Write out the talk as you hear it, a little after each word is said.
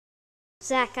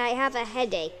Zach, I have a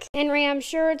headache. Henry, I'm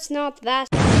sure it's not that.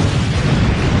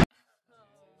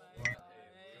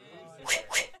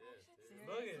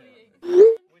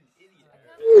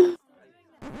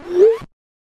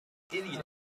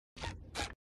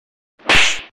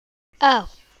 Oh,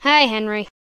 hi, Henry.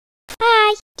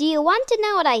 Hi, do you want to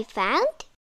know what I found?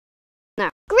 No.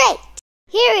 Great!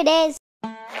 Here it is.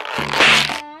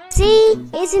 See?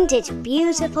 Isn't it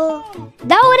beautiful?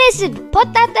 No, it isn't!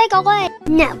 Put that thing away!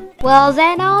 No. Well,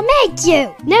 then I'll make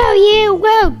you! No, you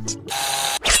won't!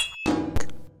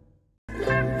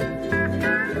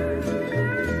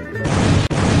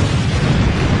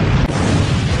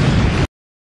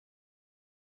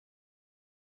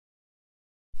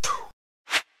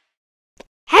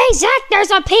 Hey, Zach,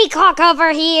 there's a peacock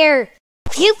over here!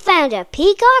 You found a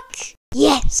peacock?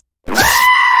 Yes!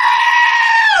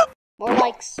 More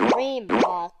like scream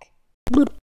hawk.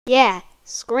 Yeah,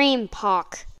 scream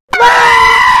hawk.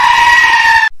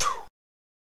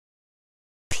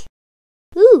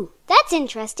 Ooh, that's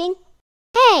interesting.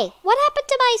 Hey, what happened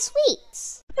to my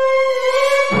sweets?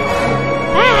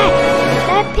 Ah!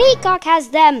 The peacock has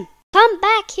them! Come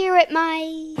back here at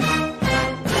my...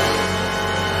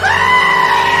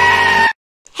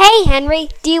 Hey, Henry,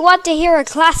 do you want to hear a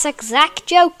classic Zach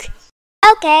joke?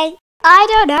 Okay. I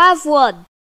don't have one.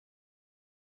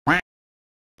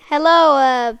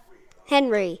 Hello,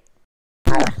 Henry.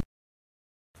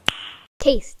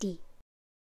 Tasty.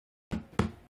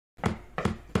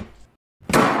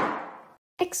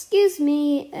 Excuse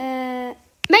me, may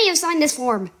you sign this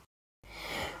form?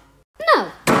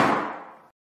 No.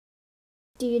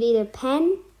 Do you need a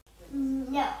pen?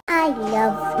 No. I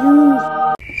love you.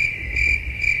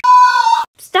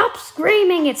 Stop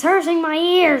screaming, it's hurting my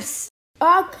ears.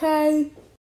 Okay.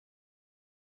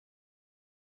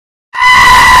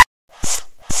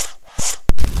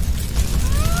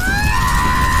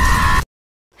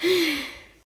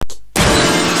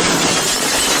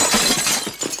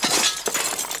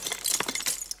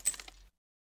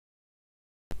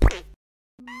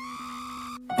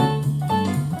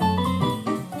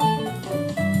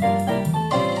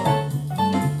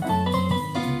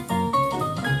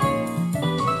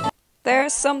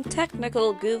 There's some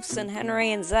technical goofs in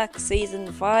Henry and Zak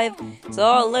Season 5, so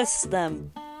I'll list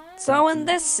them. So in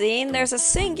this scene, there's a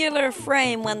singular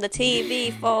frame when the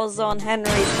TV falls on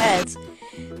Henry's head.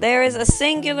 There is a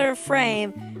singular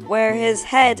frame where his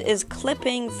head is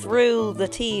clipping through the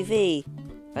TV.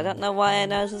 I don't know why I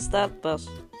noticed that, but...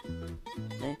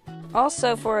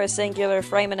 Also for a singular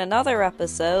frame in another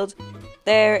episode,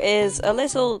 there's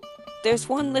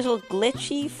one little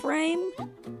glitchy frame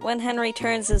when Henry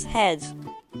turns his head.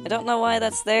 I don't know why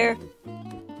that's there,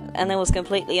 and it was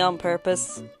completely on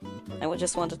purpose. I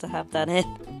just wanted to have that in.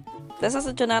 This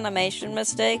isn't an animation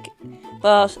mistake,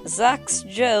 but Zach's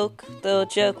joke, the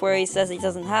joke where he says he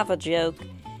doesn't have a joke,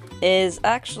 is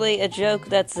actually a joke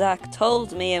that Zach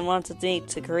told me and wanted me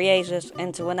to create it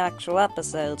into an actual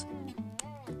episode.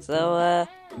 So,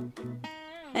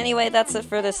 anyway, that's it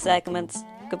for this segment.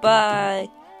 Goodbye!